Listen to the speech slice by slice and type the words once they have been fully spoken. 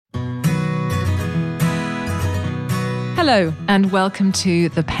Hello and welcome to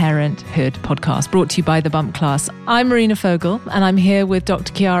the Parenthood podcast, brought to you by The Bump Class. I'm Marina Fogel and I'm here with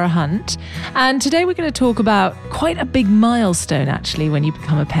Dr. Chiara Hunt. And today we're going to talk about quite a big milestone actually when you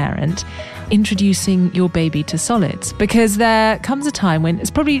become a parent, introducing your baby to solids. Because there comes a time when it's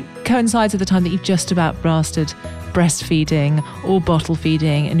probably coincides with the time that you've just about mastered breastfeeding or bottle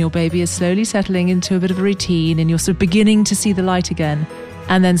feeding and your baby is slowly settling into a bit of a routine and you're sort of beginning to see the light again.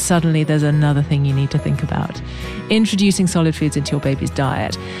 And then suddenly there's another thing you need to think about, introducing solid foods into your baby's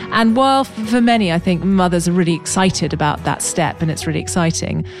diet. And while for many, I think mothers are really excited about that step and it's really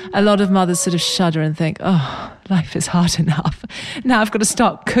exciting, a lot of mothers sort of shudder and think, oh, life is hard enough. Now I've got to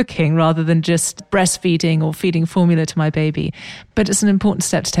start cooking rather than just breastfeeding or feeding formula to my baby. But it's an important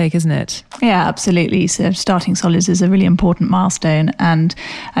step to take, isn't it? Yeah, absolutely. So starting solids is a really important milestone, and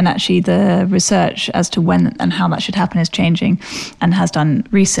actually the research as to when and how that should happen is changing and has done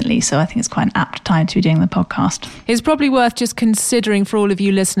recently. So I think it's quite an apt time to be doing the podcast. It's probably worth just considering for all of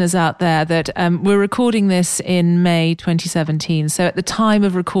you listeners out there that we're recording this in May 2017. So at the time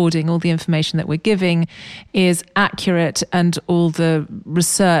of recording, all the information that we're giving is accurate and all the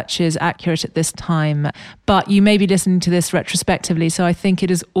research is accurate at this time. But you may be listening to this retrospectively, so I think it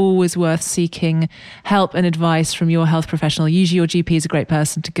is always worth seeking help and advice from your health professional. Usually your GP is a great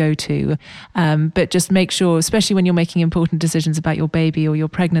person to go to, but just make sure, especially when you're making important decisions about your baby or your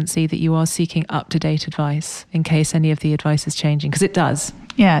pregnancy, that you are seeking up-to-date advice in case any of the advice is changing, because it does.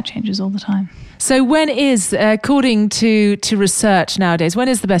 Yeah, it changes all the time. So when is, according to research nowadays, when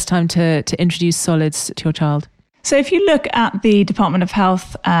is the best time to introduce solids to your child? So if you look at the Department of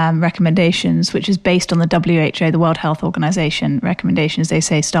Health recommendations, which is based on the WHO, the World Health Organization recommendations, they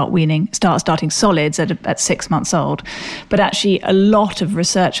say starting solids at 6 months old. But actually a lot of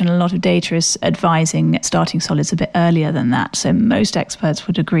research and a lot of data is advising starting solids a bit earlier than that. So most experts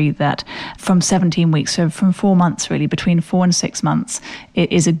would agree that from 17 weeks, so from 4 months really, between 4 and 6 months,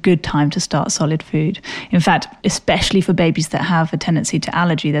 it is a good time to start solid food. In fact, especially for babies that have a tendency to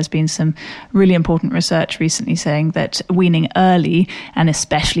allergy, there's been some really important research recently saying that weaning early and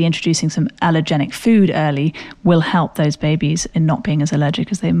especially introducing some allergenic food early will help those babies in not being as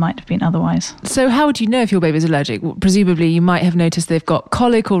allergic as they might have been otherwise. So how would you know if your baby's allergic? Presumably you might have noticed they've got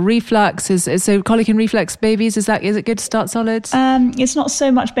colic or reflux. So colic and reflux babies, is it good to start solids? It's not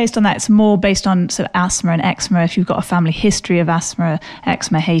so much based on that. It's more based on sort of asthma and eczema. If you've got a family history of asthma,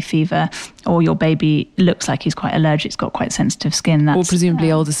 eczema, hay fever, or your baby looks like he's quite allergic, it's got quite sensitive skin. Or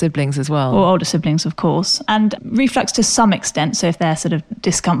presumably older siblings as well. Or older siblings, of course. And reflux to some extent, so if their sort of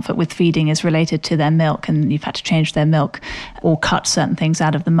discomfort with feeding is related to their milk and you've had to change their milk or cut certain things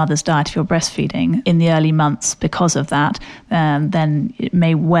out of the mother's diet if you're breastfeeding in the early months because of that, then it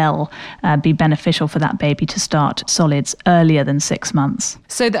may well be beneficial for that baby to start solids earlier than 6 months.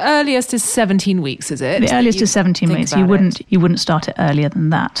 So the earliest is 17 weeks, is it? The earliest is 17 weeks. You wouldn't start it earlier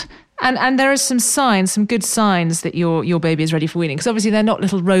than that. And there are some signs, some good signs that your baby is ready for weaning, because obviously they're not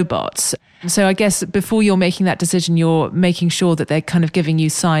little robots. So I guess before you're making that decision, you're making sure that they're kind of giving you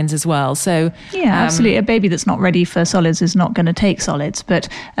signs as well. So yeah, absolutely. A baby that's not ready for solids is not going to take solids, but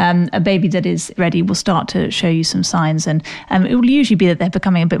a baby that is ready will start to show you some signs, and it will usually be that they're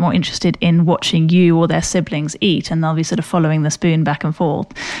becoming a bit more interested in watching you or their siblings eat, and they'll be sort of following the spoon back and forth.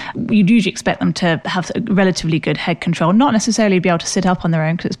 You'd usually expect them to have a relatively good head control, not necessarily be able to sit up on their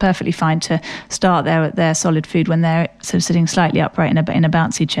own, because it's perfectly fine to start their solid food when they're sort of sitting slightly upright in a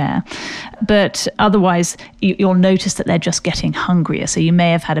bouncy chair. But otherwise, you'll notice that they're just getting hungrier. So you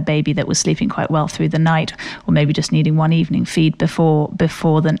may have had a baby that was sleeping quite well through the night, or maybe just needing one evening feed before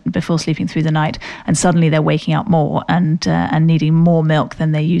sleeping through the night, and suddenly they're waking up more and needing more milk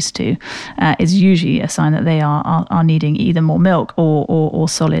than they used to. Is usually a sign that they are needing either more milk or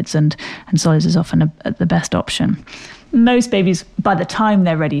solids, and solids is often the best option. Most babies, by the time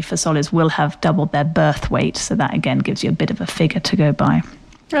they're ready for solids, will have doubled their birth weight. So that, again, gives you a bit of a figure to go by.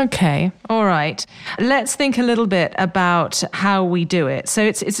 Okay, all right. Let's think a little bit about how we do it. So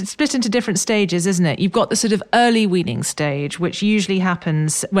it's split into different stages, isn't it? You've got the sort of early weaning stage, which usually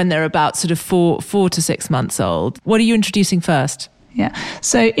happens when they're about sort of 4 to 6 months old. What are you introducing first? Yeah.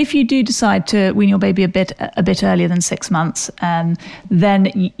 So if you do decide to wean your baby a bit earlier than 6 months,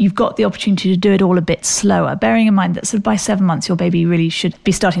 then you've got the opportunity to do it all a bit slower, bearing in mind that sort of by 7 months, your baby really should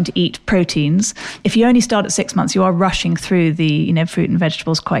be starting to eat proteins. If you only start at 6 months, you are rushing through the fruit and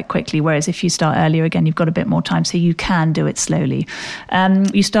vegetables quite quickly, whereas if you start earlier, again, you've got a bit more time, so you can do it slowly.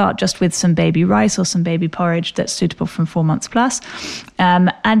 You start just with some baby rice or some baby porridge that's suitable from 4 months plus.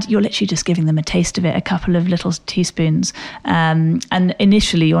 And you're literally just giving them a taste of it, a couple of little teaspoons. And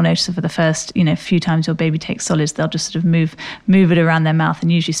initially, you'll notice that for the first, few times your baby takes solids, they'll just sort of move it around their mouth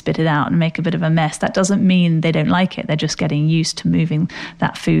and usually spit it out and make a bit of a mess. That doesn't mean they don't like it. They're just getting used to moving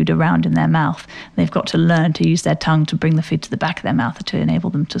that food around in their mouth. They've got to learn to use their tongue to bring the food to the back of their mouth to enable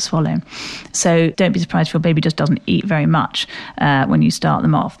them to swallow. So don't be surprised if your baby just doesn't eat very much when you start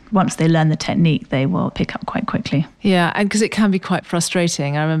them off. Once they learn the technique, they will pick up quite quickly. Yeah, and because it can be quite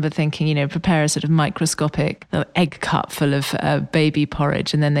frustrating. I remember thinking, prepare a sort of microscopic egg cup full of baby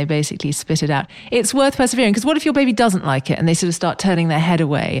porridge, and then they basically spit it out. It's worth persevering, because what if your baby doesn't like it and they sort of start turning their head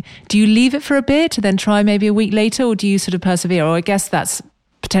away? Do you leave it for a bit and then try maybe a week later, or do you sort of persevere? Or I guess that's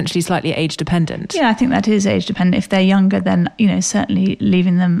potentially slightly age dependent. Yeah, I think that is age dependent. If they're younger, then, certainly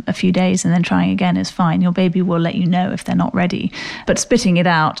leaving them a few days and then trying again is fine. Your baby will let you know if they're not ready. But spitting it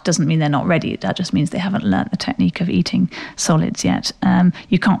out doesn't mean they're not ready. That just means they haven't learnt the technique of eating solids yet.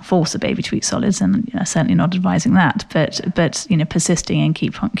 You can't force a baby to eat solids, and certainly not advising that. But persisting and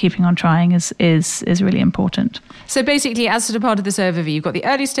keeping on trying is really important. So basically, as sort of part of this overview, you've got the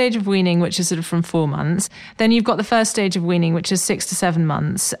early stage of weaning, which is sort of from 4 months. Then you've got the first stage of weaning, which is 6 to 7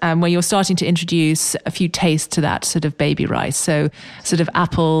 months. Where you're starting to introduce a few tastes to that sort of baby rice. So sort of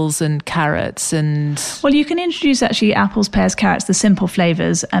apples and carrots and... Well, you can introduce actually apples, pears, carrots, the simple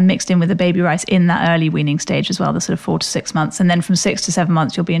flavours, and mixed in with the baby rice in that early weaning stage as well, the sort of 4 to 6 months. And then from 6 to 7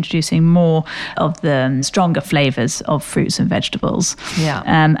 months, you'll be introducing more of the stronger flavours of fruits and vegetables. Yeah.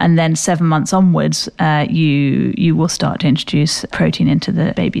 And then 7 months onwards, you will start to introduce protein into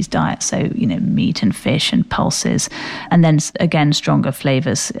the baby's diet. So, meat and fish and pulses. And then again, stronger flavours.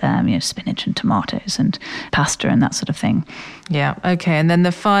 Spinach and tomatoes and pasta and that sort of thing. Yeah, okay. And then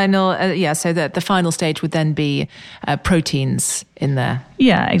the final, so the final stage would then be proteins in there.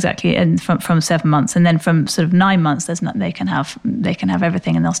 Yeah, exactly. And from 7 months, and then from sort of 9 months, they can have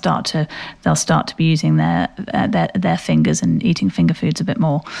everything, and they'll start to be using their fingers and eating finger foods a bit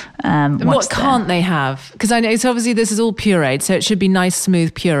more. What can't they have? Because I know it's obviously this is all pureed, so it should be nice,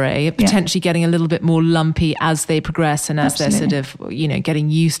 smooth puree. Potentially getting a little bit more lumpy as they progress and as they're sort of getting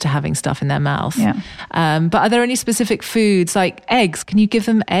used to having stuff in their mouth. Yeah. But are there any specific foods like eggs? Can you give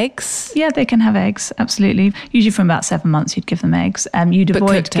them eggs? Yeah, they can have eggs. Absolutely. Usually from about 7 months, you'd give them eggs. You'd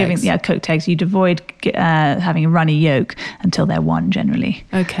avoid giving cooked eggs. You'd avoid having a runny yolk until they're 1 generally.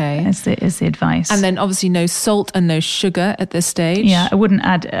 Okay, is the advice. And then obviously no salt and no sugar at this stage. Yeah, I wouldn't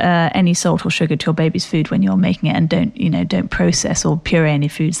add any salt or sugar to your baby's food when you're making it, and don't process or puree any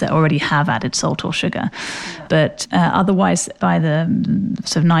foods that already have added salt or sugar. But otherwise, by the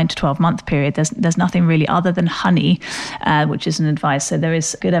sort of 9 to 12 month period, there's nothing really other than honey, which is an advice. So there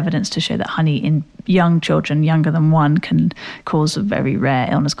is good evidence to show that honey in young children, younger than 1, can cause a very rare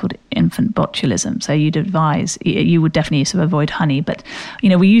illness called infant botulism. So you would definitely sort of avoid honey. But,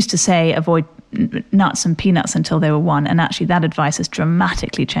 we used to say avoid nuts and peanuts until they were 1, and actually that advice has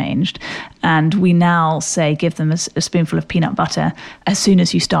dramatically changed, and we now say give them a spoonful of peanut butter as soon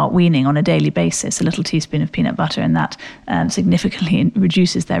as you start weaning on a daily basis, a little teaspoon of peanut butter, and that significantly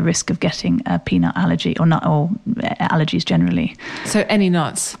reduces their risk of getting a peanut allergy or allergies generally. So any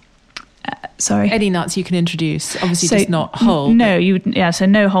nuts? Any nuts you can introduce, obviously just not whole. No, so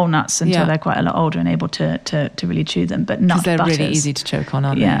no whole nuts until they're quite a lot older and able to really chew them. But nut butters, they're really easy to choke on,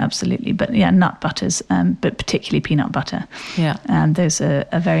 aren't they? Yeah, absolutely. But nut butters, but particularly peanut butter. Yeah. And there's a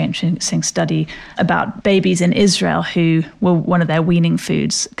very interesting study about babies in Israel who one of their weaning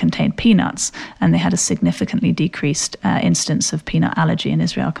foods contained peanuts, and they had a significantly decreased incidence of peanut allergy in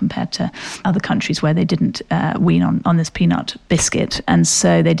Israel compared to other countries where they didn't wean on this peanut biscuit. And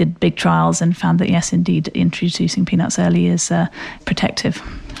so they did big trials and found that, yes, indeed, introducing peanuts early is protective.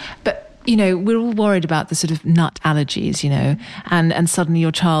 But, we're all worried about the sort of nut allergies, and suddenly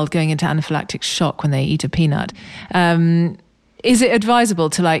your child going into anaphylactic shock when they eat a peanut. Is it advisable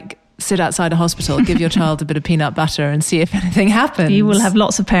to sit outside a hospital, give your child a bit of peanut butter and see if anything happens? You will have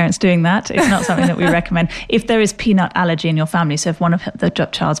lots of parents doing that. It's not something that we recommend. If there is peanut allergy in your family, so if one of the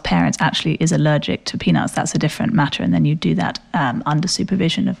child's parents actually is allergic to peanuts, that's a different matter, and then you do that under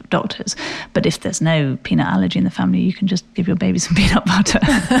supervision of doctors. But if there's no peanut allergy in the family, you can just give your baby some peanut butter.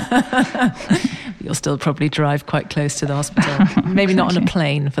 You'll still probably drive quite close to the hospital. Maybe not on a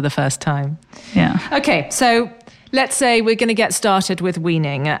plane for the first time. Yeah. Okay, so let's say we're going to get started with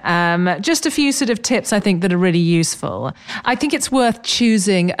weaning. Just a few sort of tips I think that are really useful. I think it's worth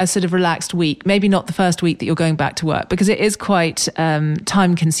choosing a sort of relaxed week, maybe not the first week that you're going back to work, because it is quite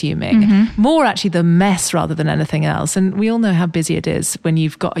time consuming. Mm-hmm. More actually the mess rather than anything else. And we all know how busy it is when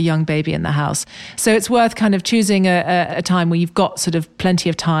you've got a young baby in the house. So it's worth kind of choosing a time where you've got sort of plenty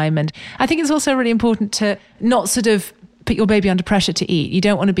of time. And I think it's also really important to not sort of put your baby under pressure to eat. You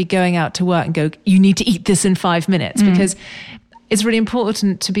don't want to be going out to work and go, you need to eat this in 5 minutes, because it's really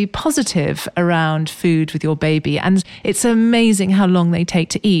important to be positive around food with your baby. And it's amazing how long they take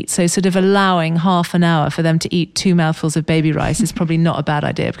to eat. So sort of allowing half an hour for them to eat 2 mouthfuls of baby rice is probably not a bad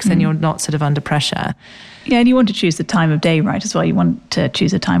idea, because then you're not sort of under pressure. Yeah, and you want to choose the time of day right as well. You want to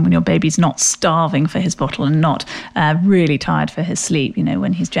choose a time when your baby's not starving for his bottle and not really tired for his sleep,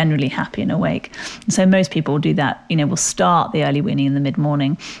 when he's generally happy and awake. And so most people will do that, will start the early weaning in the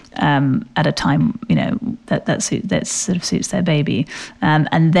mid-morning at a time, that sort of suits their baby.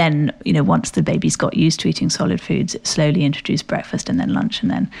 And then, once the baby's got used to eating solid foods, slowly introduce breakfast and then lunch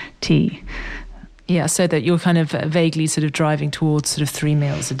and then tea. Yeah, so that you're kind of vaguely sort of driving towards sort of 3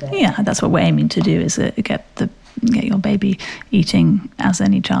 meals a day. Yeah, that's what we're aiming to do, is get your baby eating, as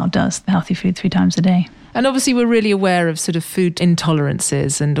any child does, healthy food 3 times a day. And obviously we're really aware of sort of food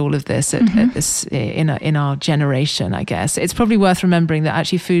intolerances and all of this at this in our generation, I guess. It's probably worth remembering that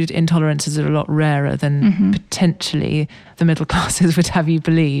actually food intolerances are a lot rarer than potentially the middle classes would have you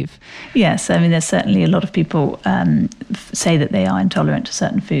believe. Yes, I mean, there's certainly a lot of people say that they are intolerant to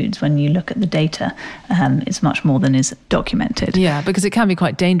certain foods. When you look at the data, it's much more than is documented. Yeah, because it can be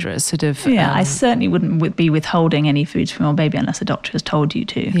quite dangerous, sort of. Yeah, I certainly wouldn't be withholding any foods from your baby unless a doctor has told you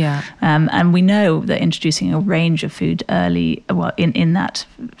to. Yeah. And we know that introducing a range of food early, in that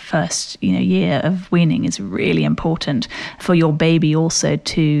first year of weaning, is really important for your baby also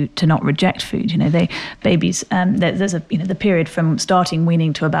to not reject food. Babies, there's the period from starting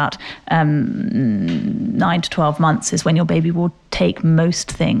weaning to about 9 to 12 months is when your baby will take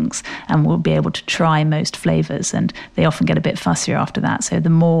most things and will be able to try most flavors, and they often get a bit fussier after that. So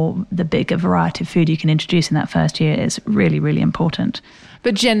the bigger variety of food you can introduce in that first year is really, really important.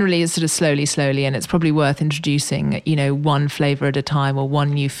 But generally it's sort of slowly, and it's probably worth introducing, one flavour at a time or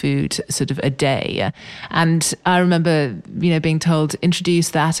one new food sort of a day. And I remember, being told, introduce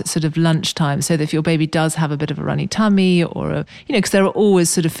that at sort of lunchtime, so that if your baby does have a bit of a runny tummy or, because there are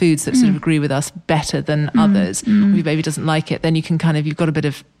always sort of foods that sort of agree with us better than others. If your baby doesn't like it, then you can you've got a bit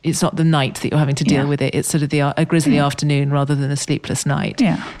of, it's not the night that you're having to deal with it. It's sort of a grisly afternoon rather than a sleepless night.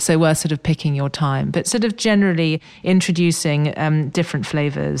 Yeah. So we're sort of picking your time, but sort of generally introducing different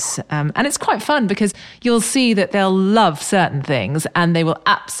flavours. And it's quite fun because you'll see that they'll love certain things and they will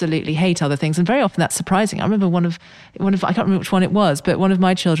absolutely hate other things. And very often that's surprising. I remember one of I can't remember which one it was, but one of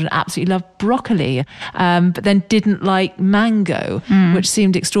my children absolutely loved broccoli, but then didn't like mango, which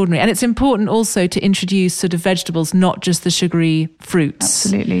seemed extraordinary. And it's important also to introduce sort of vegetables, not just the sugary fruits.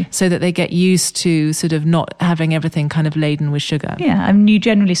 Absolutely. So that they get used to sort of not having everything kind of laden with sugar. Yeah, I mean, you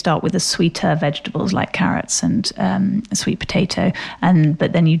generally start with the sweeter vegetables like carrots and sweet potato,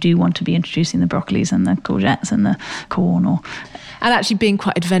 but then you do want to be introducing the broccolis and the courgettes and the corn And actually being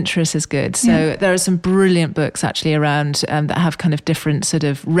quite adventurous is good. So there are some brilliant books actually around that have kind of different sort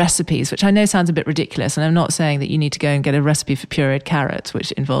of recipes, which I know sounds a bit ridiculous. And I'm not saying that you need to go and get a recipe for pureed carrots,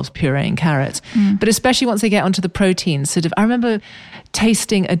 which involves pureeing carrots. But especially once they get onto the proteins, I remember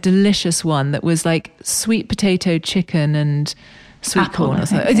tasting a delicious one that was like sweet potato, chicken and sweet apple, corn or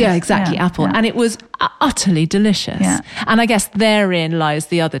something. Yeah, exactly, apple. Yeah. And it was utterly delicious. Yeah. And I guess therein lies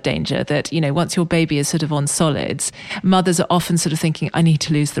the other danger that, once your baby is sort of on solids, mothers are often sort of thinking, I need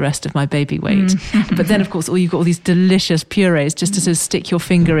to lose the rest of my baby weight. But then, of course, you've got all these delicious purees just to sort of stick your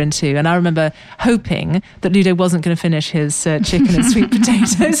finger into. And I remember hoping that Ludo wasn't going to finish his chicken and sweet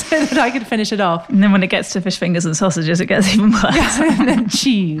potatoes so that I could finish it off. And then when it gets to fish fingers and sausages, it gets even worse. And then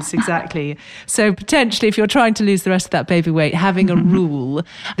cheese, exactly. So potentially, if you're trying to lose the rest of that baby weight, having a rule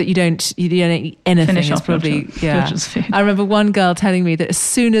that you don't eat anything is probably food. I remember one girl telling me that as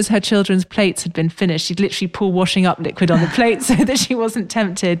soon as her children's plates had been finished, she'd literally pour washing up liquid on the plate so that she wasn't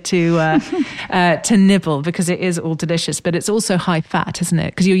tempted to nibble, because it is all delicious, but it's also high fat, isn't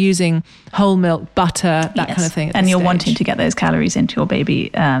it? Because you're using whole milk, butter, that kind of thing. And you're wanting to get those calories into your baby,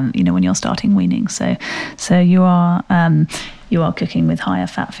 when you're starting weaning. So you are cooking with higher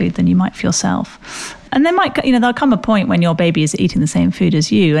fat food than you might for yourself. And there'll come a point when your baby is eating the same food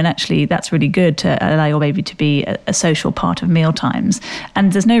as you, and actually that's really good to allow your baby to be a social part of meal times.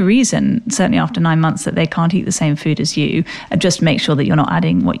 And there's no reason, certainly after 9 months, that they can't eat the same food as you. Just make sure that you're not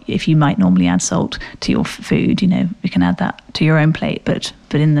adding if you might normally add salt to your food. You can add that to your own plate, but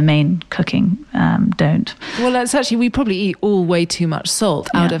in the main cooking, don't. Well, it's actually, we probably eat all way too much salt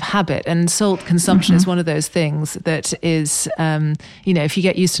out of habit, and salt consumption is one of those things that is, if you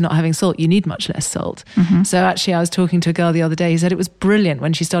get used to not having salt, you need much less salt. So actually, I was talking to a girl the other day who said it was brilliant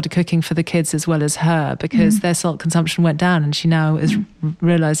when she started cooking for the kids as well as her, because their salt consumption went down, and she now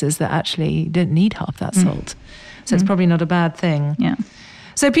realizes that actually you didn't need half that salt. So it's probably not a bad thing. Yeah.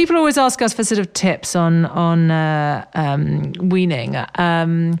 So people always ask us for sort of tips on weaning.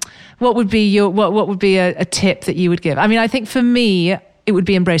 What would be a tip that you would give? I mean, I think for me, it would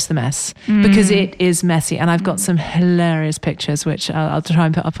be embrace the mess, because it is messy. And I've got some hilarious pictures, which I'll try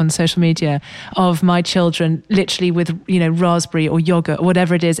and put up on social media, of my children literally with, raspberry or yogurt or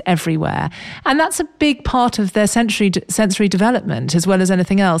whatever it is everywhere. And that's a big part of their sensory development as well as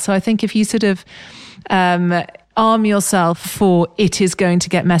anything else. So I think if you sort of arm yourself for it is going to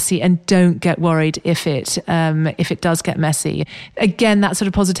get messy, and don't get worried if it does get messy. Again, that sort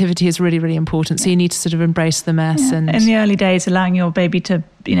of positivity is really, really important. So you need to sort of embrace the mess. And in the early days, allowing your baby to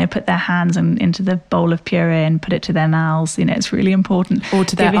put their hands into the bowl of puree and put it to their mouths. It's really important. Or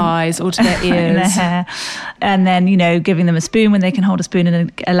to their eyes, or to their ears. And their hair. And then, giving them a spoon when they can hold a spoon,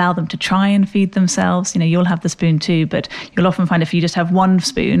 and allow them to try and feed themselves. You'll have the spoon too, but you'll often find if you just have one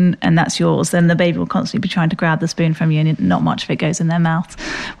spoon and that's yours, then the baby will constantly be trying to grab the spoon from you, and not much of it goes in their mouth.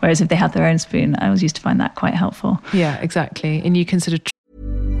 Whereas if they have their own spoon, I always used to find that quite helpful. Yeah, exactly. And you can sort of...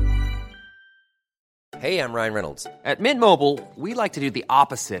 Hey, I'm Ryan Reynolds. At Mint Mobile, we like to do the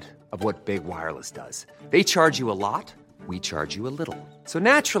opposite of what Big Wireless does. They charge you a lot, we charge you a little. So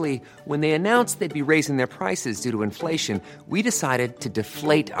naturally, when they announced they'd be raising their prices due to inflation, we decided to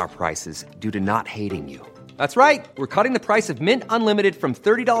deflate our prices due to not hating you. That's right. We're cutting the price of Mint Unlimited from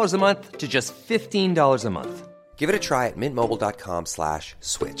 $30 a month to just $15 a month. Give it a try at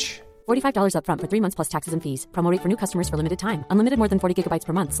mintmobile.com/switch. $45 up front for 3 months plus taxes and fees. Promo rate for new customers for limited time. Unlimited more than 40 gigabytes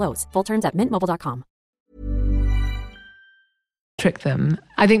per month slows. Full terms at mintmobile.com. Trick them.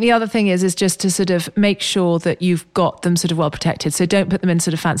 I think the other thing is just to sort of make sure that you've got them sort of well protected. So don't put them in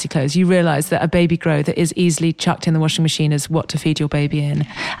sort of fancy clothes. You realise that a baby grow that is easily chucked in the washing machine is what to feed your baby in.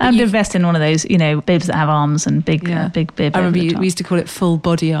 And invest in one of those, bibs that have arms and big bib. I remember we used to call it full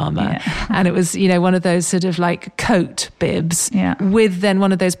body armour. Yeah. And it was, one of those sort of like coat bibs with then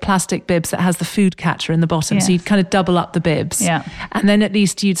one of those plastic bibs that has the food catcher in the bottom. Yes. So you'd kind of double up the bibs. Yeah. And then at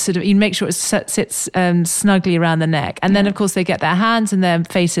least you'd make sure it sits snugly around the neck. And then of course they get their hands and their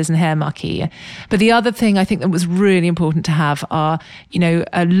faces and hair mucky. But the other thing I think that was really important to have are,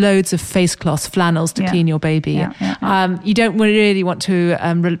 loads of face cloths, flannels to clean your baby. You don't really want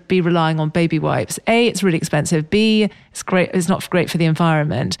to be relying on baby wipes. A, it's really expensive. B, it's not great for the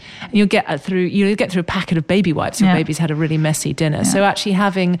environment. And you'll get through a packet of baby wipes. Your baby's had a really messy dinner. Yeah. So actually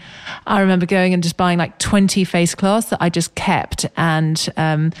I remember going and just buying like 20 face cloths that I just kept and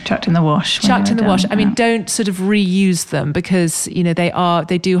chucked in the wash. I mean, don't sort of reuse them because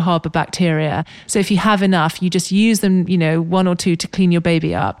they do harbour bacteria. So if you have enough, you just use them, 1 or 2 to clean your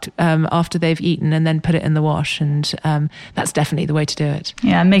baby up after they've eaten, and then put it in the wash. And that's definitely the way to do it.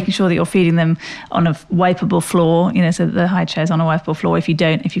 Yeah, and making sure that you're feeding them on a wipeable floor, so that the high chair's on a wipeable floor. If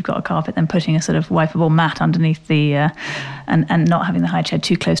you've got a carpet, then putting a sort of wipeable mat underneath the and not having the high chair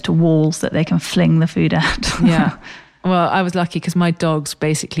too close to walls that they can fling the food at. Yeah. Well, I was lucky because my dogs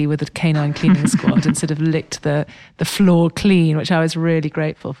basically were the canine cleaning squad and sort of licked the floor clean, which I was really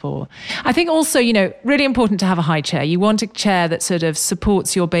grateful for. I think also, really important to have a high chair. You want a chair that sort of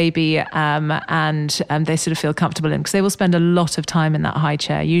supports your baby and they sort of feel comfortable in, because they will spend a lot of time in that high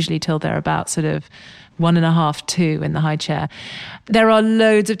chair, usually till they're about sort of 1.5, 2 in the high chair. There are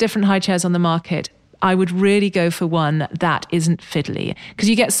loads of different high chairs on the market. I would really go for one that isn't fiddly, because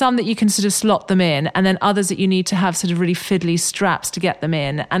you get some that you can sort of slot them in, and then others that you need to have sort of really fiddly straps to get them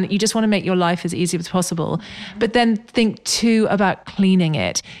in, and you just want to make your life as easy as possible. But then think too about cleaning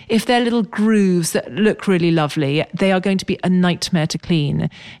it. If they're little grooves that look really lovely, they are going to be a nightmare to clean.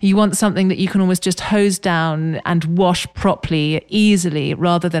 You want something that you can almost just hose down and wash properly, easily,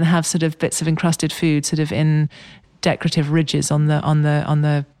 rather than have sort of bits of encrusted food sort of in decorative ridges on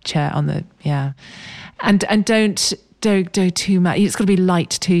the chair, and don't do too much. It's got to be light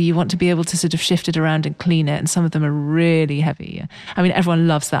too. You want to be able to sort of shift it around and clean it, and some of them are really heavy. I mean, everyone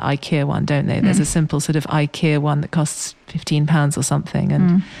loves that IKEA one, don't they? There's a simple sort of IKEA one that costs £15 or something,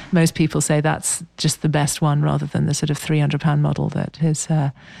 and most people say that's just the best one, rather than the sort of £300 model that is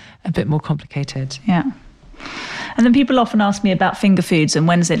a bit more complicated. Yeah. And then people often ask me about finger foods and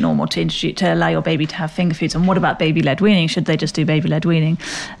when is it normal to allow your baby to have finger foods, and what about baby-led weaning? Should they just do baby-led weaning?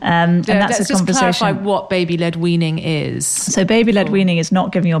 And that's a conversation. Let's just clarify what baby-led weaning is. So baby-led weaning is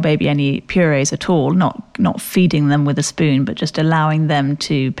not giving your baby any purees at all, not feeding them with a spoon, but just allowing them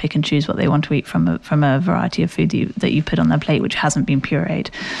to pick and choose what they want to eat from a variety of food that you put on their plate, which hasn't been pureed,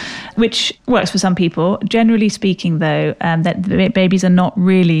 which works for some people. Generally speaking, though, that babies are not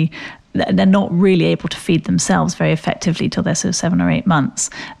really they're not really able to feed themselves very effectively till they're sort of 7 or 8 months.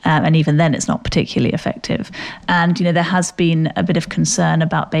 And even then it's not particularly effective. And, there has been a bit of concern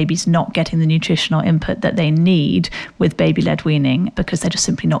about babies not getting the nutritional input that they need with baby-led weaning because they're just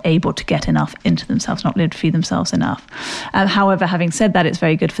simply not able to get enough into themselves, not able to feed themselves enough. However, having said that, it's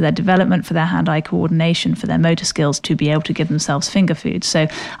very good for their development, for their hand-eye coordination, for their motor skills to be able to give themselves finger food. So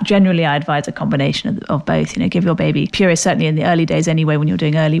generally I advise a combination of both. Give your baby puree, certainly in the early days anyway, when you're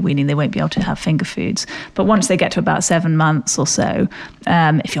doing early weaning, they won't be able to have finger foods. But once they get to about 7 months or so,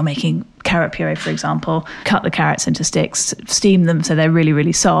 if you're making carrot puree, for example, cut the carrots into sticks, steam them so they're really,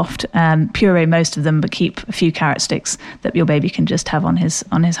 really soft, puree most of them, but keep a few carrot sticks that your baby can just have on his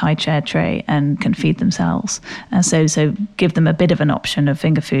high chair tray and can feed themselves. And so give them a bit of an option of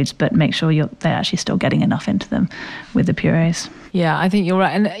finger foods, but make sure they're actually still getting enough into them with the purees. Yeah, I think you're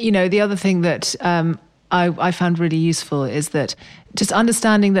right. And, the other thing that I found really useful is that just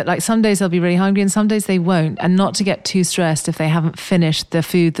understanding that like some days they'll be really hungry and some days they won't, and not to get too stressed if they haven't finished the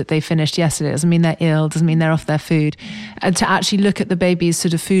food that they finished yesterday. It doesn't mean they're ill, doesn't mean they're off their food. And to actually look at the baby's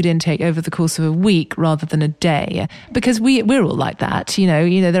sort of food intake over the course of a week rather than a day, because we're all like that.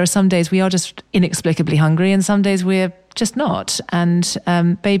 There are some days we are just inexplicably hungry and some days we're just not. And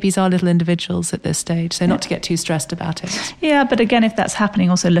babies are little individuals at this stage, so not to get too stressed about it. Yeah, but again, if that's happening,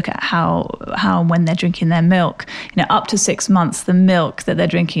 also look at how and when they're drinking their milk. Up to 6 months, the milk that they're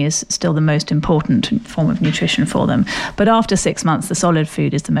drinking is still the most important form of nutrition for them. But after 6 months, the solid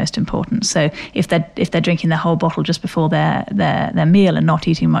food is the most important. So if they're drinking their whole bottle just before their meal and not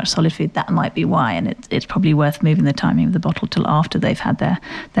eating much solid food, that might be why. And it's probably worth moving the timing of the bottle till after they've had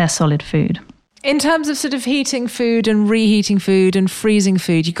their solid food. In terms of sort of heating food and reheating food and freezing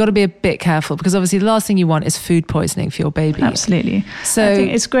food, you've got to be a bit careful because obviously the last thing you want is food poisoning for your baby. Absolutely. So I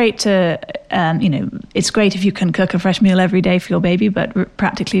think it's great to, it's great if you can cook a fresh meal every day for your baby, but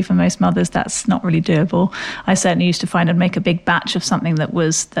practically for most mothers, that's not really doable. I certainly used to find I'd make a big batch of something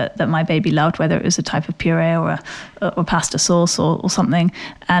that my baby loved, whether it was a type of puree or pasta sauce or something,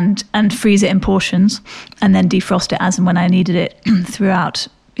 and freeze it in portions and then defrost it as and when I needed it throughout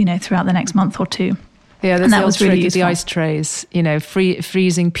the next month or two. Yeah, that's that was really useful. The ice trays,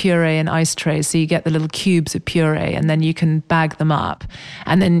 freezing puree in ice trays. So you get the little cubes of puree and then you can bag them up.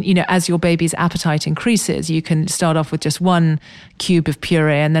 And then, as your baby's appetite increases, you can start off with just 1 cube of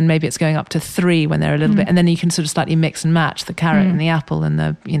puree and then maybe it's going up to 3 when they're a little bit. And then you can sort of slightly mix and match the carrot and the apple and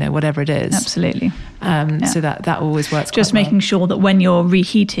the, whatever it is. Absolutely. So that always works. Just making sure that when you're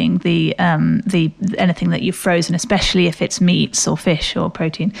reheating the anything that you've frozen, especially if it's meats or fish or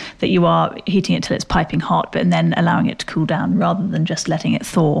protein, that you are heating it till it's piping hot, but then allowing it to cool down rather than just letting it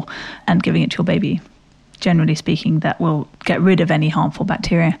thaw and giving it to your baby. Generally speaking, that will get rid of any harmful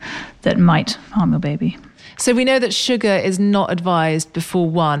bacteria that might harm your baby. So we know that sugar is not advised before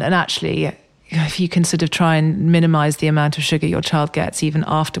 1, and actually if you can sort of try and minimize the amount of sugar your child gets even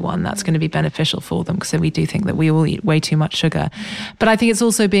after 1, that's going to be beneficial for them, because we do think that we all eat way too much sugar. But I think it's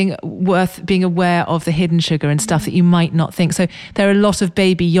also worth being aware of the hidden sugar and stuff that you might not think. So there are a lot of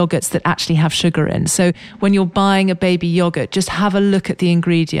baby yogurts that actually have sugar in. So when you're buying a baby yogurt, just have a look at the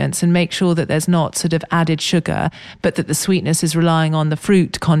ingredients and make sure that there's not sort of added sugar, but that the sweetness is relying on the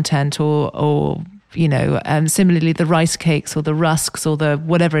fruit content or similarly the rice cakes or the rusks or the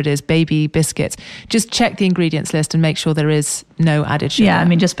whatever it is, baby biscuits. Just check the ingredients list and make sure there is no added sugar. Yeah,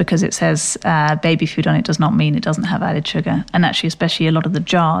 just because it says baby food on it does not mean it doesn't have added sugar. And actually, especially a lot of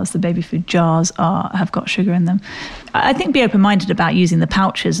the baby food jars have got sugar in them. I think be open-minded about using the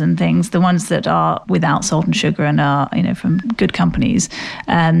pouches and things, the ones that are without salt and sugar and are, from good companies.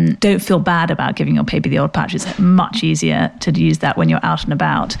 Don't feel bad about giving your baby the old pouch. It's much easier to use that when you're out and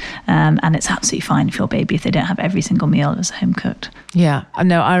about. And it's absolutely fine for your baby if they don't have every single meal as home cooked. Yeah,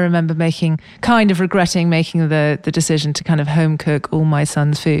 no, I remember regretting making the decision to kind of home cook all my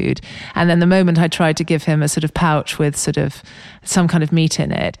son's food. And then the moment I tried to give him a sort of pouch with sort of some kind of meat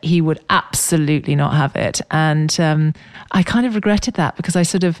in it, he would absolutely not have it. And I kind of regretted that, because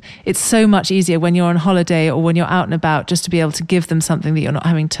it's so much easier when you're on holiday or when you're out and about just to be able to give them something that you're not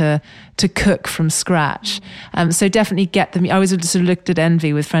having to cook from scratch. So definitely get them. I always sort of looked at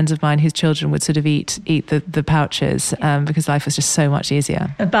envy with friends of mine whose children would sort of eat the pouches because life was just so much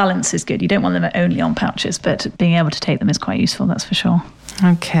easier. A balance is good. You don't want them only on pouches, but being able to take them is quite useful, that's for sure.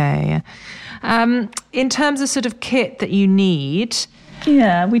 Okay. In terms of sort of kit that you need...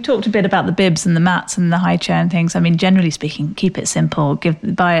 Yeah, we talked a bit about the bibs and the mats and the high chair and things. Generally speaking, keep it simple.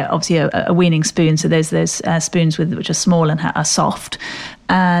 Buy obviously a weaning spoon. So there's spoons which are small and are soft.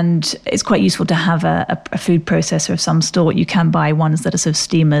 And it's quite useful to have a food processor of some sort. You can buy ones that are sort of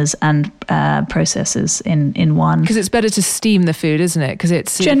steamers and processors in one. Because it's better to steam the food, isn't it? Because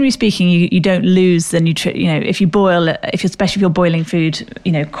it's generally speaking, you don't lose the nutrition. If you boil, especially if you're boiling food,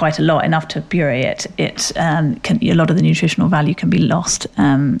 quite a lot, enough to puree it, a lot of the nutritional value can be lost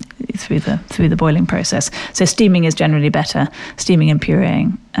through the boiling process. So steaming is generally better, steaming and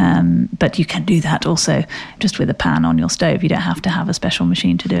pureeing. But you can do that also just with a pan on your stove. You don't have to have a special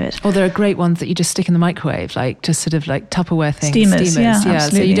machine to do it. Or there are great ones that you just stick in the microwave, like just sort of like Tupperware things. Steamers. Yeah,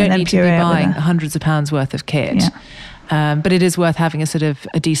 so you don't need to be buying hundreds of pounds worth of kit. Yeah. But it is worth having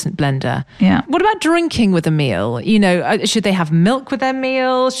a decent blender. Yeah. What about drinking with a meal? Should they have milk with their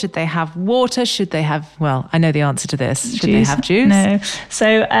meal? Should they have water? Should they have, well, I know the answer to this. Should they have juice? No.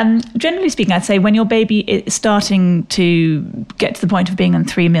 So generally speaking, I'd say when your baby is starting to get to the point of being on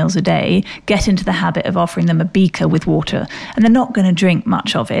 3 meals a day, get into the habit of offering them a beaker with water. And they're not going to drink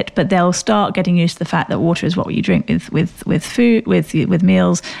much of it, but they'll start getting used to the fact that water is what you drink with food, with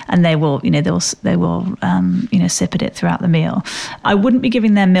meals, and they will sip at it throughout the meal. I wouldn't be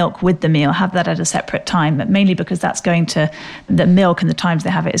giving them milk with the meal, have that at a separate time, but mainly because the milk and the times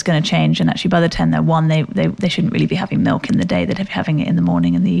they have it is going to change. And actually by the time they're 1, they shouldn't really be having milk in the day. They'd be having it in the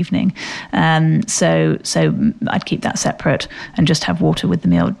morning and the evening. So I'd keep that separate and just have water with the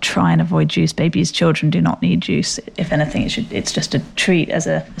meal. Try and avoid juice. Children do not need juice. If anything, it's just a treat as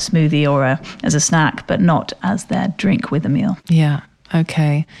a smoothie or as a snack, but not as their drink with a meal. Yeah.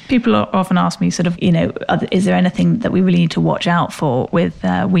 Okay. People often ask me is there anything that we really need to watch out for with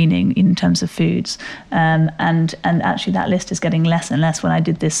weaning in terms of foods? And actually that list is getting less and less. When I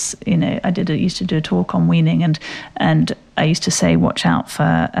did this, used to do a talk on weaning and I used to say, watch out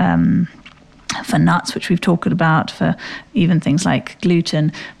for nuts, which we've talked about, for even things like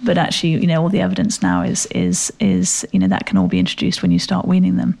gluten, but actually, all the evidence now is that can all be introduced when you start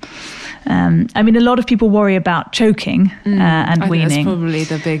weaning them. A lot of people worry about choking and weaning. That's probably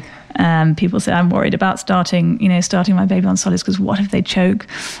the big. People say, I'm worried about starting my baby on solids because what if they choke?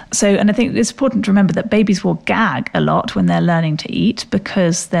 And I think it's important to remember that babies will gag a lot when they're learning to eat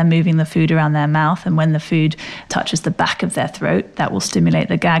because they're moving the food around their mouth, and when the food touches the back of their throat, that will stimulate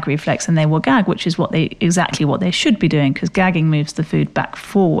the gag reflex and they will gag, which is exactly what they should be doing, because gagging moves the food back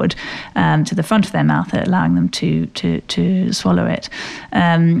forward to the front of their mouth, allowing them to swallow it.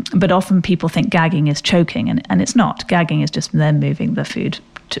 But often people think gagging is choking, and it's not. Gagging is just them moving the food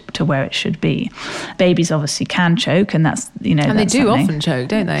to where it should be. Babies obviously can choke, and that's and they do often choke,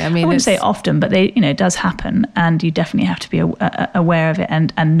 don't they? I wouldn't say often, but it does happen, and you definitely have to be aware of it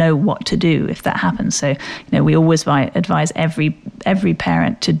and know what to do if that happens. So we always advise every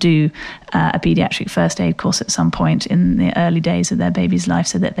parent to do a pediatric first aid course at some point in the early days of their baby's life,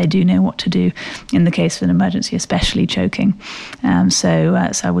 so that they do know what to do in the case of an emergency, especially choking. So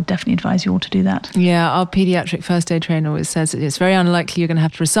I would definitely advise you all to do that. Yeah, our pediatric first aid trainer always says it's very unlikely you're going to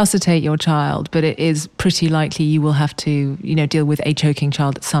have to resuscitate your child, but it is pretty likely you will have to, deal with a choking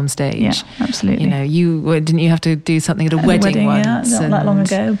child at some stage. Yeah, absolutely. Didn't you have to do something at a wedding once? Yeah, not that long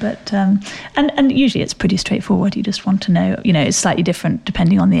ago, but and usually it's pretty straightforward. You just want to know, it's slightly different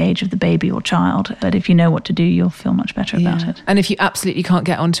depending on the age of the baby or child, but if you know what to do, you'll feel much better about it. And if you absolutely can't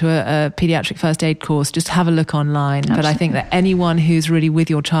get onto a pediatric first aid course, just have a look online. Absolutely. But I think that anyone who's really with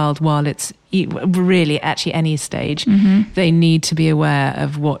your child while it's really actually any stage, they need to be aware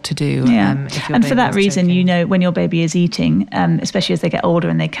of what to do. And for that reason, when your baby is eating, especially as they get older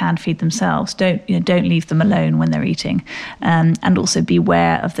and they can feed themselves, don't leave them alone when they're eating, and also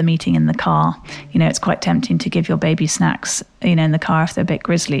beware of them eating in the car. It's quite tempting to give your baby snacks in the car if they're a bit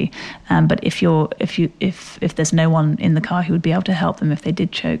grizzly, but if there's no one in the car who would be able to help them if they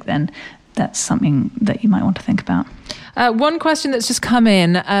did choke, then that's something that you might want to think about. One question that's just come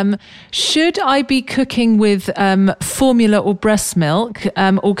in. Should I be cooking with formula or breast milk,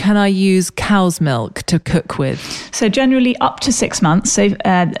 or can I use cow's milk to cook with? So generally up to 6 months. So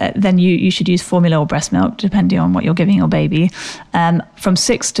then you should use formula or breast milk, depending on what you're giving your baby. From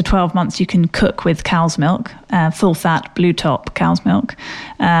 6 to 12 months, you can cook with cow's milk, full fat, blue top cow's milk.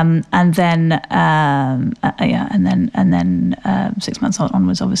 And then 6 months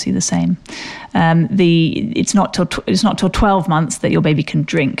onwards, obviously the same. It's not till 12 months that your baby can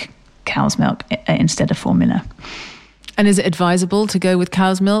drink cow's milk instead of formula. And is it advisable to go with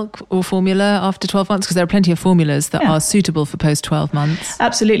cow's milk or formula after 12 months? Because there are plenty of formulas that are suitable for post 12 months.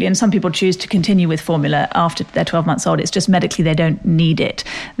 Absolutely. And some people choose to continue with formula after they're 12 months old. It's just medically they don't need it.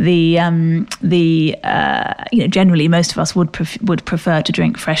 Generally most of us would prefer to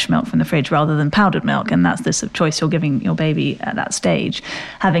drink fresh milk from the fridge rather than powdered milk. And that's the sort of choice you're giving your baby at that stage.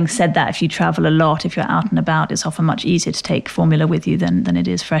 Having said that, if you travel a lot, if you're out and about, it's often much easier to take formula with you than it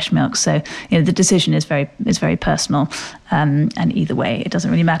is fresh milk. So the decision is very personal. And either way, it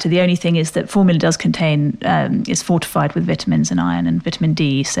doesn't really matter. The only thing is that formula does contain, is fortified with vitamins and iron and vitamin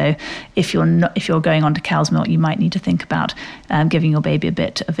D. So if you're going on to cow's milk, you might need to think about giving your baby a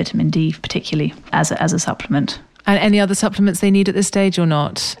bit of vitamin D, particularly as a supplement. And any other supplements they need at this stage or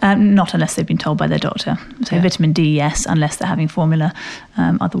not? Not unless they've been told by their doctor. So vitamin D, yes, unless they're having formula.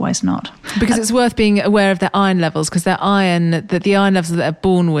 Otherwise not. Because it's worth being aware of their iron levels, because the iron levels that they're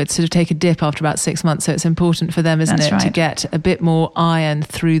born with sort of take a dip after about 6 months. So it's important for them, isn't it, to get a bit more iron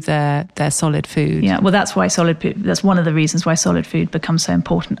through their solid food. Yeah, well, that's one of the reasons why solid food becomes so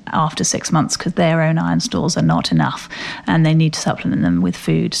important after 6 months, because their own iron stores are not enough and they need to supplement them with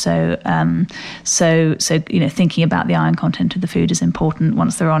food. So thinking about the iron content of the food is important.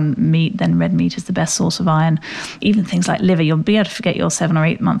 Once they're on meat, then red meat is the best source of iron. Even things like liver, you'll be able to get your 7 or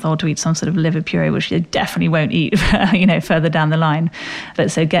 8 month old to eat some sort of liver puree, which you definitely won't eat, further down the line. But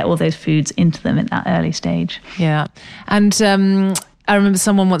so get all those foods into them at that early stage. Yeah, and I remember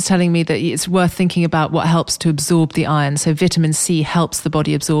someone once telling me that it's worth thinking about what helps to absorb the iron. So vitamin C helps the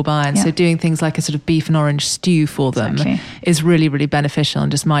body absorb iron. Yeah. So doing things like a sort of beef and orange stew for them is really, really beneficial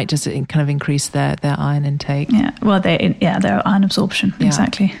and might kind of increase their iron intake. Yeah, well, their iron absorption,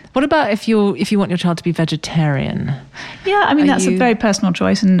 exactly. What about if you want your child to be vegetarian? Yeah, I mean, that's a very personal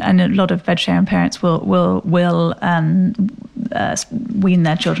choice, and a lot of vegetarian parents will wean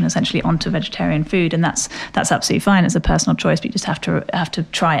their children essentially onto vegetarian food, and that's absolutely fine. It's a personal choice, but you just have to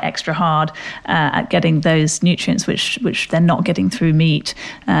try extra hard at getting those nutrients which they're not getting through meat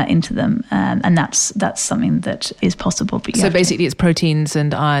into them, and that's something that is possible. But so basically, it's proteins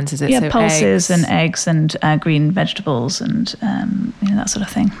and irons, is it? Yeah, so pulses and eggs and green vegetables and that sort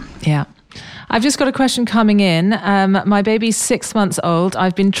of thing. Yeah. I've just got a question coming in. My baby's 6 months old.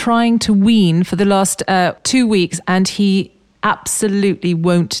 I've been trying to wean for the last 2 weeks, and he absolutely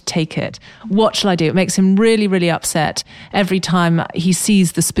won't take it. What shall I do? It makes him really, really upset every time he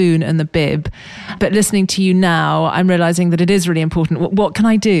sees the spoon and the bib. But listening to you now, I'm realizing that it is really important. What can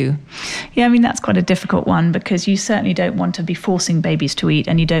I do? Yeah, I mean, that's quite a difficult one, because you certainly don't want to be forcing babies to eat,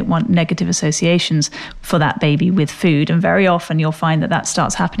 and you don't want negative associations for that baby with food. And very often you'll find that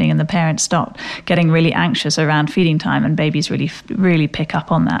starts happening, and the parents start getting really anxious around feeding time, and babies really, really pick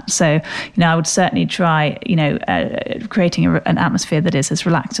up on that. So, I would certainly try, creating an atmosphere that is as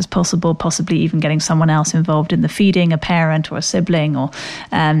relaxed as possible, possibly even getting someone else involved in the feeding, a parent or a sibling, or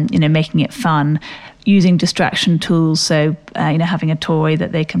making it fun. Using distraction tools, so having a toy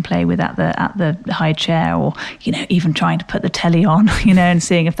that they can play with at the high chair, or even trying to put the telly on, and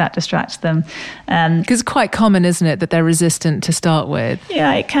seeing if that distracts them. Because it's quite common, isn't it, that they're resistant to start with?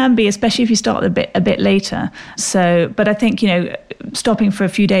 Yeah, it can be, especially if you start a bit later. So, but I think stopping for a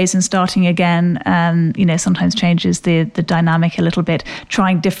few days and starting again, sometimes changes the dynamic a little bit.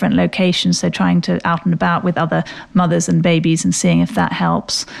 Trying different locations, so trying to out and about with other mothers and babies and seeing if that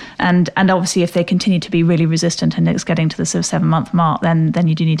helps. And obviously, if they continue to be really resistant and it's getting to the sort of 7 month mark, then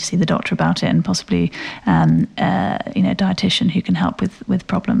you do need to see the doctor about it, and possibly a dietitian who can help with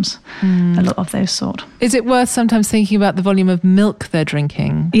problems, a lot of those sort. Is it worth sometimes thinking about the volume of milk they're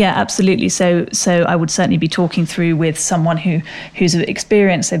drinking? Yeah, absolutely. So I would certainly be talking through with someone who's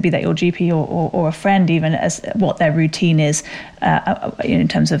experienced, so be that your GP or a friend even, as what their routine is in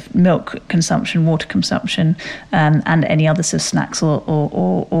terms of milk consumption, water consumption, and any other sort of snacks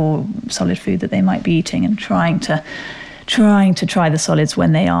or solid food that they might be eating, and trying to try the solids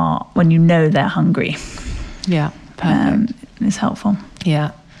when they're hungry. Yeah, perfect. Is helpful.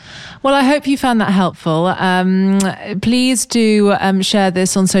 Yeah. Well, I hope you found that helpful. Please do share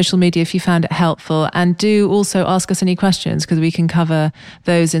this on social media if you found it helpful, and do also ask us any questions, because we can cover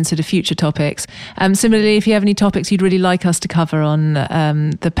those in sort of future topics. Similarly, if you have any topics you'd really like us to cover on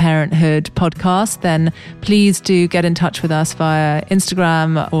the Parenthood podcast, then please do get in touch with us via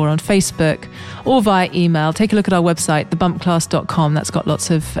Instagram or on Facebook or via email. Take a look at our website, thebumpclass.com. That's got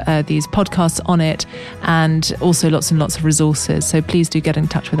lots of these podcasts on it, and also lots and lots of resources. So please do get in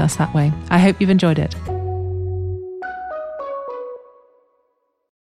touch with us that way. I hope you've enjoyed it.